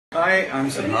Hi, I'm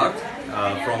Sidhartha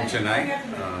from Chennai.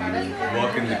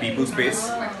 Work in the people space,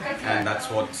 and that's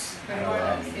what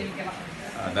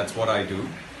I do.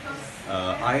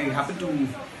 I happen to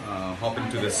hop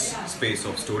into this space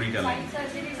of storytelling,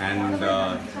 and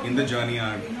in the journey,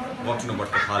 I got to know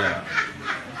about Kathalaya.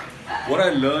 What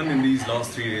I learned in these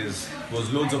last 3 days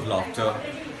was loads of laughter,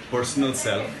 personal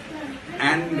self,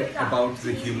 and about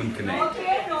the human connect,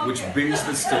 which builds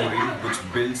the story, which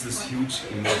builds this huge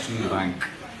emotional bank,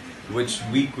 which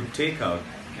we could take out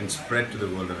and spread to the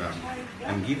world around.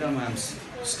 And Geeta ma'am's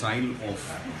style of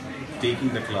taking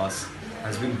the class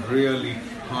has been really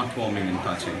heartwarming and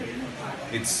touching.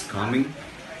 It's calming,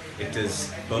 it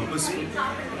is purposeful,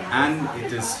 and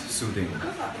it is soothing.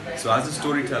 So as a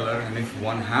storyteller, and if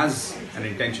one has an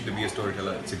intention to be a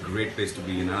storyteller, it's a great place to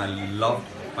be. And I loved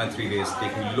my 3 days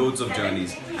taking loads of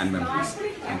journeys and memories.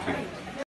 Thank you.